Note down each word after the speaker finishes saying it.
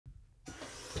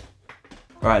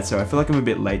Alright, so I feel like I'm a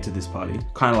bit late to this party,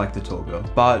 kind of like the tall girl.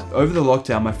 But over the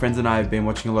lockdown, my friends and I have been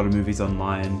watching a lot of movies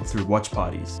online through watch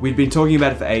parties. We'd been talking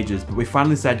about it for ages, but we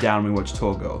finally sat down and we watched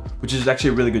Tall Girl, which is actually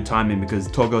a really good timing because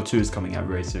Tall Girl 2 is coming out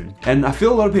very soon. And I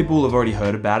feel a lot of people have already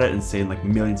heard about it and seen like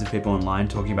millions of people online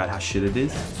talking about how shit it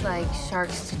is. It's like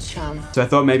sharks to chum. So I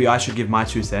thought maybe I should give my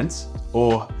 2 cents,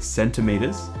 or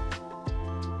centimeters.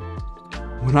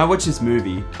 When I watch this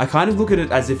movie, I kind of look at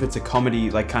it as if it's a comedy,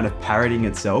 like kind of parodying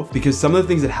itself, because some of the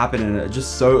things that happen in it are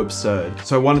just so absurd.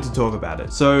 So I wanted to talk about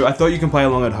it. So I thought you can play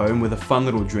along at home with a fun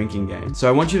little drinking game. So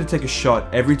I want you to take a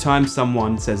shot every time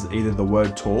someone says either the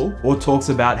word tall or talks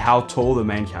about how tall the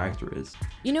main character is.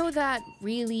 You know that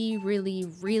really, really,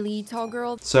 really tall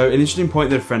girl? So an interesting point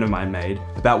that a friend of mine made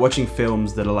about watching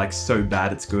films that are like so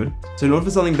bad it's good. So in order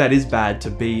for something that is bad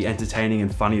to be entertaining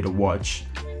and funny to watch,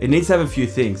 it needs to have a few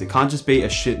things. It can't just be a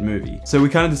shit movie. So we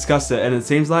kind of discussed it, and it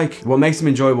seems like what makes them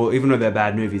enjoyable, even though they're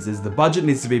bad movies, is the budget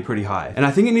needs to be pretty high. And I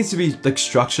think it needs to be like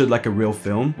structured like a real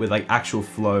film with like actual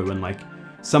flow and like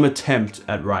some attempt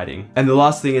at writing. And the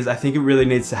last thing is I think it really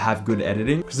needs to have good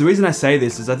editing. Because the reason I say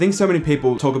this is I think so many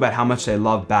people talk about how much they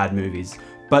love bad movies,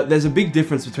 but there's a big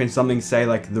difference between something, say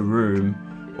like The Room,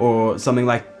 or something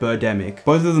like Birdemic.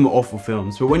 Both of them are awful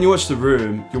films, but when you watch The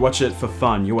Room, you watch it for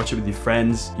fun. You watch it with your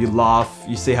friends, you laugh,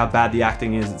 you see how bad the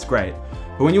acting is, it's great.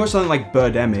 But when you watch something like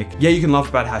Birdemic, yeah, you can laugh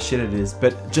about how shit it is,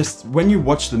 but just when you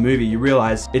watch the movie, you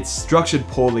realize it's structured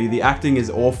poorly, the acting is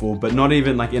awful, but not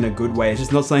even like in a good way. It's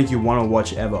just not something you want to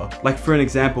watch ever. Like for an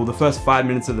example, the first 5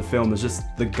 minutes of the film is just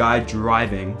the guy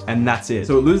driving, and that's it.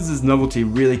 So it loses its novelty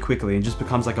really quickly and just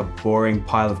becomes like a boring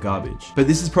pile of garbage. But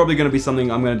this is probably going to be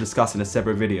something I'm going to discuss in a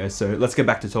separate video, so let's get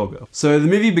back to Tall Girl. So the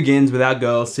movie begins with our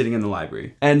girl sitting in the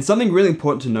library. And something really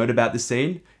important to note about this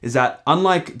scene is that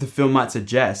unlike the film might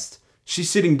suggest, she's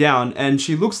sitting down and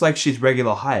she looks like she's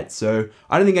regular height, so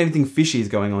I don't think anything fishy is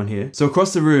going on here. So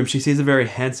across the room, she sees a very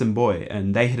handsome boy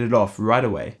and they hit it off right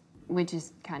away. Which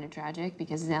is kind of tragic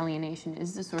because his alienation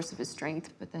is the source of his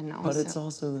strength, but then also... But it's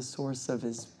also the source of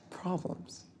his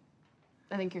problems.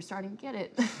 I think you're starting to get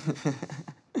it.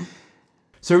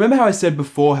 So remember how I said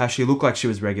before how she looked like she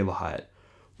was regular height?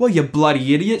 Well, you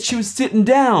bloody idiot, she was sitting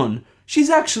down. She's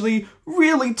actually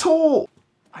really tall.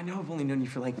 I know I've only known you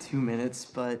for like 2 minutes,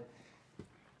 but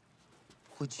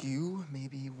would you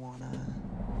maybe wanna...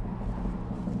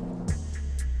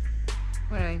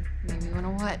 Maybe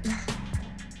wanna what?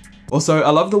 Also,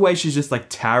 I love the way she's just like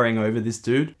towering over this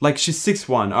dude. Like she's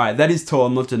 6'1", alright, that is tall,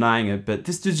 I'm not denying it, but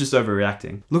this dude's just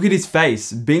overreacting. Look at his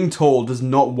face, being tall does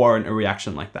not warrant a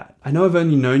reaction like that. I know I've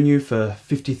only known you for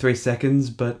 53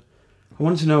 seconds, but I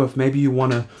wanted to know if maybe you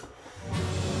wanna...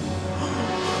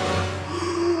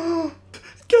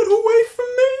 Get away from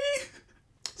me!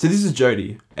 So this is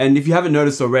Jodie, and if you haven't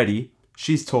noticed already,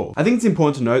 she's tall. I think it's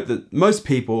important to note that most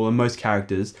people and most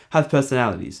characters have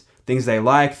personalities. Things they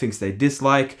like, things they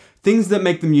dislike, things that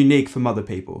make them unique from other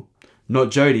people. Not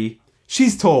Jodie.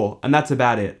 She's tall, and that's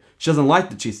about it. She doesn't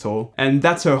like that she's tall, and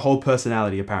that's her whole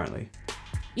personality apparently.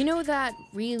 You know that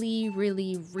really,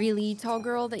 really, really tall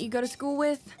girl that you go to school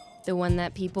with? The one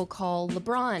that people call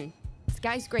LeBron.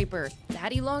 Skyscraper,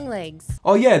 Daddy Longlegs.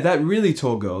 Oh yeah, that really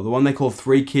tall girl, the one they call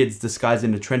 3 kids disguised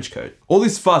in a trench coat. All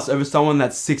this fuss over someone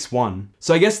that's 6'1".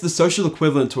 So I guess the social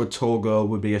equivalent to a tall girl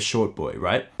would be a short boy,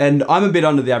 right? And I'm a bit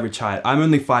under the average height, I'm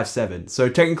only 5'7", so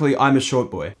technically I'm a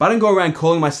short boy. But I don't go around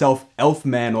calling myself elf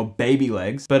man or baby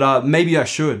legs, but maybe I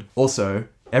should. Also,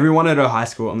 everyone at our high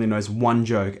school only knows one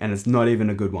joke, and it's not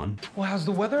even a good one. Well, how's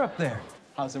the weather up there?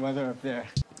 How's the weather up there?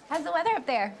 How's the weather up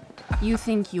there? You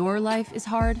think your life is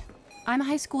hard? I'm a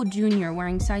high school junior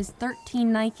wearing size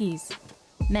 13 Nikes.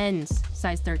 Men's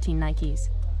size 13 Nikes.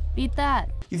 Beat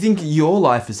that. You think your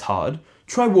life is hard?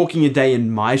 Try walking a day in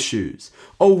my shoes.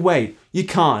 Oh wait, you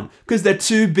can't, because they're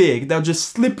too big, they'll just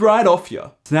slip right off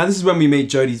you. So now this is when we meet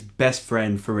Jodie's best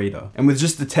friend, Farida. And with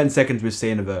just the 10 seconds we've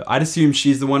seen of her, I'd assume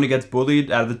she's the one who gets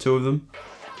bullied out of the 2 of them.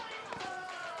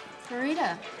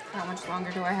 Farida, how much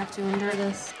longer do I have to endure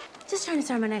this? Just trying to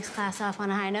start my next class off on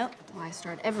a high note. Well, I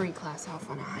start every class off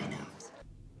on a high note.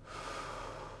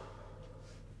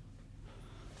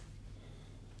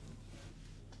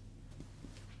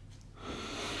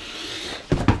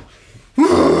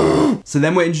 So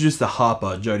then we're introduced to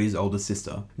Harper, Jodie's older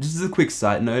sister. Just as a quick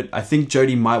side note, I think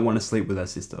Jodie might want to sleep with her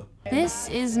sister. This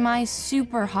is my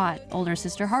super hot older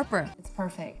sister, Harper. It's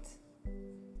perfect.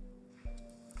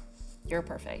 You're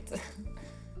perfect.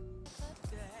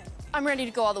 I'm ready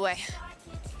to go all the way.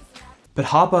 But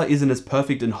Harper isn't as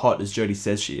perfect and hot as Jodie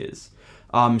says she is.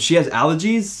 She has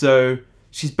allergies, so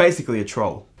she's basically a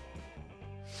troll.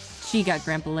 She got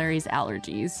Grandpa Larry's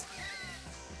allergies.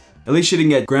 At least she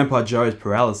didn't get Grandpa Joe's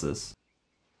paralysis.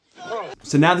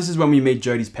 So now this is when we meet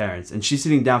Jodie's parents, and she's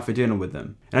sitting down for dinner with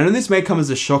them. And I know this may come as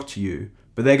a shock to you,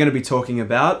 but they're going to be talking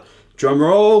about, drum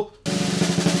roll,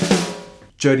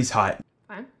 Jodie's height.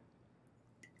 Fine.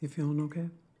 You feeling okay?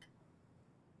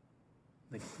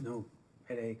 Like, no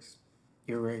headaches,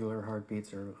 irregular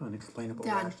heartbeats, or unexplainable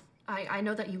Dad, rash? I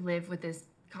know that you live with this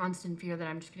constant fear that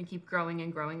I'm just gonna keep growing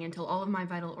and growing until all of my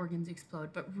vital organs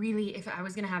explode. But really, if I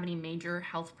was gonna have any major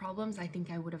health problems, I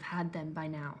think I would have had them by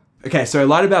now. Okay, so I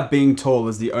lied about being tall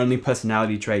as the only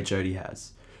personality trait Jodie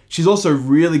has. She's also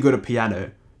really good at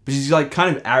piano, but she's like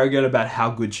kind of arrogant about how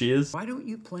good she is. Why don't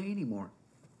you play anymore?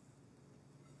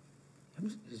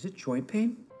 Is it joint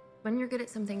pain? When you're good at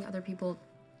something, other people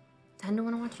tend to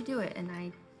want to watch you do it, and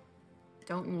I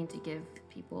don't need to give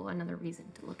people another reason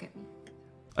to look at me.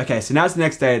 Okay, so now it's the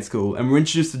next day at school, and we're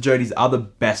introduced to Jodie's other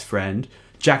best friend,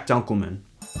 Jack Dunkelman.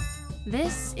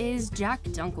 This is Jack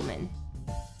Dunkelman.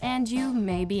 And you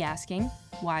may be asking,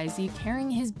 why is he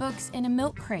carrying his books in a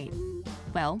milk crate?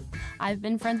 Well, I've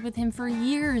been friends with him for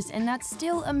years, and that's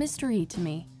still a mystery to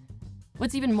me.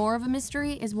 What's even more of a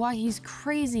mystery is why he's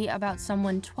crazy about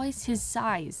someone twice his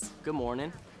size. Good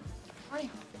morning. Hi.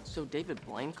 So David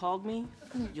Blaine called me?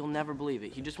 You'll never believe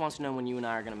it. He just wants to know when you and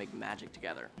I are gonna make magic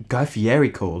together. Guy Fieri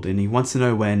called, and he wants to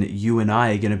know when you and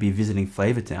I are going to be visiting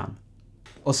Flavortown.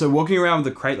 Also, walking around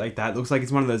with a crate like that looks like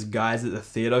it's one of those guys at the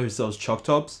theater who sells Choc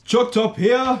Tops. Choc Top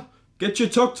here! Get your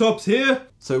Choc Tops here!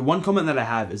 So one comment that I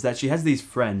have is that she has these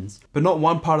friends, but not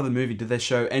one part of the movie did they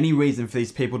show any reason for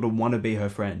these people to want to be her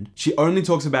friend. She only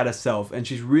talks about herself, and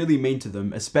she's really mean to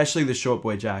them, especially the short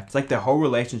boy Jack. It's like their whole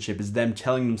relationship is them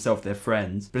telling themselves they're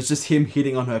friends, but it's just him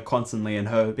hitting on her constantly and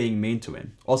her being mean to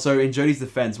him. Also, in Jodie's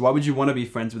defense, why would you want to be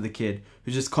friends with a kid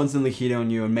who's just constantly hitting on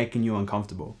you and making you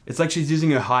uncomfortable? It's like she's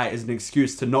using her height as an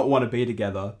excuse to not want to be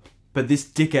together. But this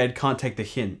dickhead can't take the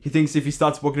hint. He thinks if he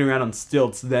starts walking around on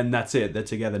stilts, then that's it, they're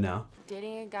together now.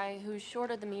 Dating a guy who's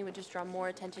shorter than me would just draw more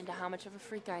attention to how much of a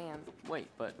freak I am. Wait,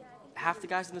 but half the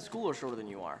guys in the school are shorter than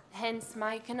you are. Hence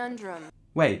my conundrum.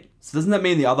 Wait, so doesn't that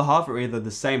mean the other half are either the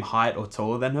same height or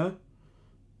taller than her?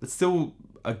 That's still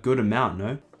a good amount,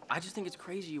 no? I just think it's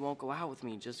crazy you won't go out with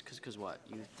me just cause what?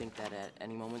 You think that at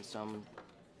any moment some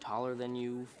taller than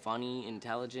you, funny,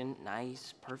 intelligent,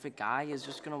 nice, perfect guy is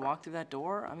just gonna walk through that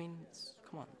door? I mean,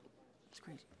 come on, it's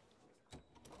crazy.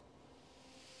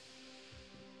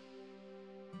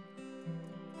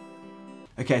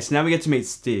 Okay, so now we get to meet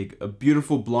Stig, a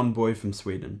beautiful blonde boy from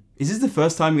Sweden. Is this the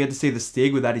first time we get to see the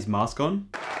Stig without his mask on?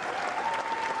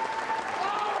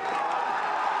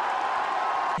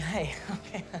 Hey,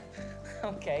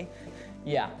 okay.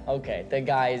 Yeah, okay, the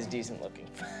guy is decent looking.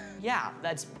 Yeah,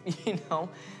 that's,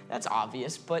 that's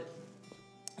obvious, but,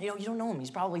 you don't know him. He's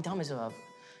probably dumb as a...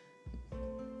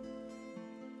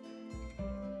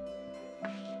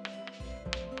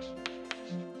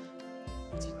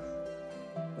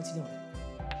 What's he doing?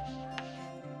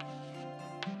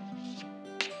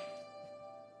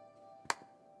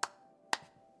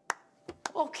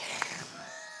 Okay.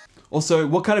 Also,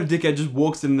 what kind of dickhead just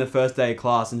walks in the first day of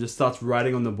class and just starts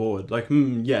writing on the board? Like,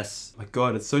 yes. My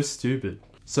god, it's so stupid.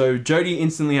 So Jodie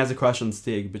instantly has a crush on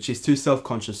Stig, but she's too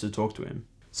self-conscious to talk to him.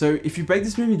 So if you break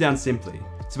this movie down simply,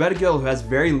 it's about a girl who has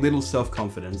very little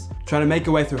self-confidence, trying to make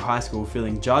her way through high school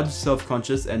feeling judged,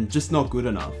 self-conscious, and just not good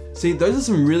enough. See, those are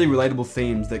some really relatable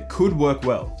themes that could work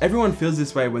well. Everyone feels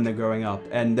this way when they're growing up,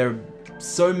 and there are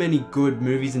so many good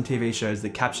movies and TV shows that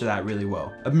capture that really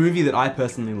well. A movie that I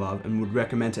personally love and would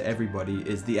recommend to everybody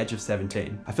is The Edge of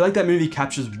 17. I feel like that movie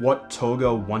captures what Tall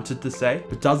Girl wanted to say,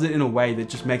 but does it in a way that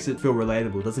just makes it feel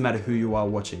relatable. Doesn't matter who you are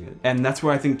watching it. And that's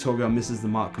where I think Tall Girl misses the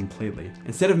mark completely.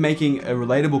 Instead of making a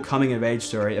relatable coming of age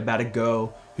story about a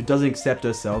girl who doesn't accept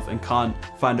herself and can't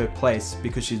find her place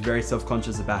because she's very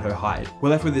self-conscious about her height, we're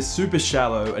left with this super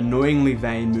shallow, annoyingly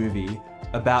vain movie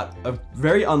about a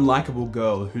very unlikable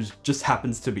girl who just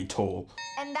happens to be tall.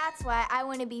 And that's why I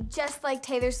want to be just like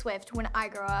Taylor Swift when I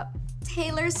grow up.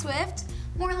 Taylor Swift?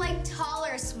 More like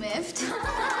taller Swift.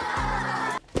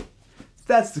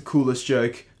 That's the coolest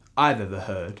joke I've ever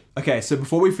heard. Okay, so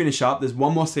before we finish up, there's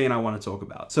one more scene I want to talk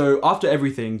about. So after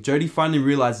everything, Jodie finally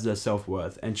realizes her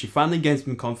self-worth, and she finally gains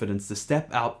some confidence to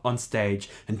step out on stage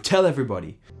and tell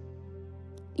everybody.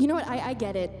 You know what, I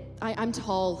get it. I'm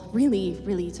tall, really,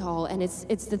 really tall, and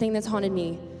it's the thing that's haunted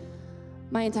me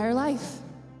my entire life.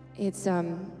 It's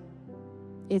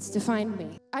defined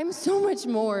me. I'm so much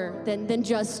more than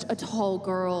just a tall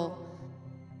girl.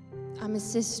 I'm a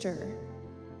sister.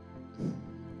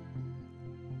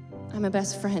 I'm a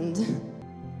best friend.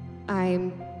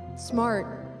 I'm smart,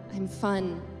 I'm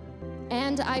fun,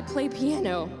 and I play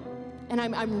piano, and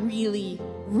I'm really,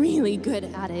 really good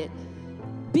at it.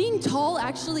 being tall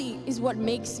actually is what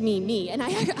makes me me, and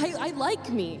I like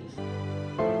me.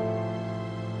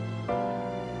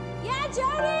 Yeah,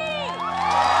 Jody!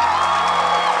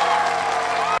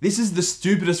 This is the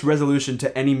stupidest resolution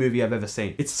to any movie I've ever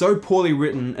seen. It's so poorly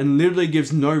written and literally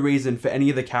gives no reason for any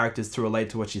of the characters to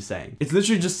relate to what she's saying. It's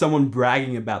literally just someone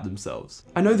bragging about themselves.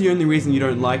 I know the only reason you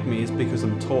don't like me is because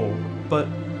I'm tall, but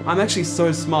I'm actually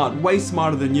so smart, way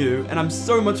smarter than you, and I'm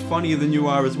so much funnier than you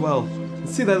are as well.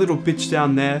 See that little bitch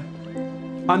down there?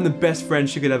 I'm the best friend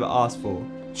she could ever ask for.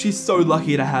 She's so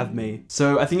lucky to have me.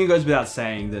 So I think it goes without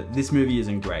saying that this movie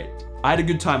isn't great. I had a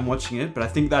good time watching it, but I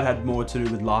think that had more to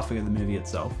do with laughing at the movie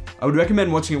itself. I would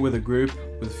recommend watching it with a group,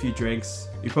 with a few drinks.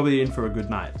 You're probably in for a good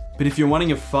night. But if you're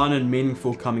wanting a fun and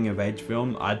meaningful coming of age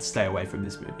film, I'd stay away from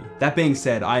this movie. That being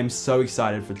said, I am so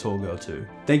excited for Tall Girl 2.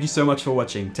 Thank you so much for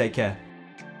watching. Take care.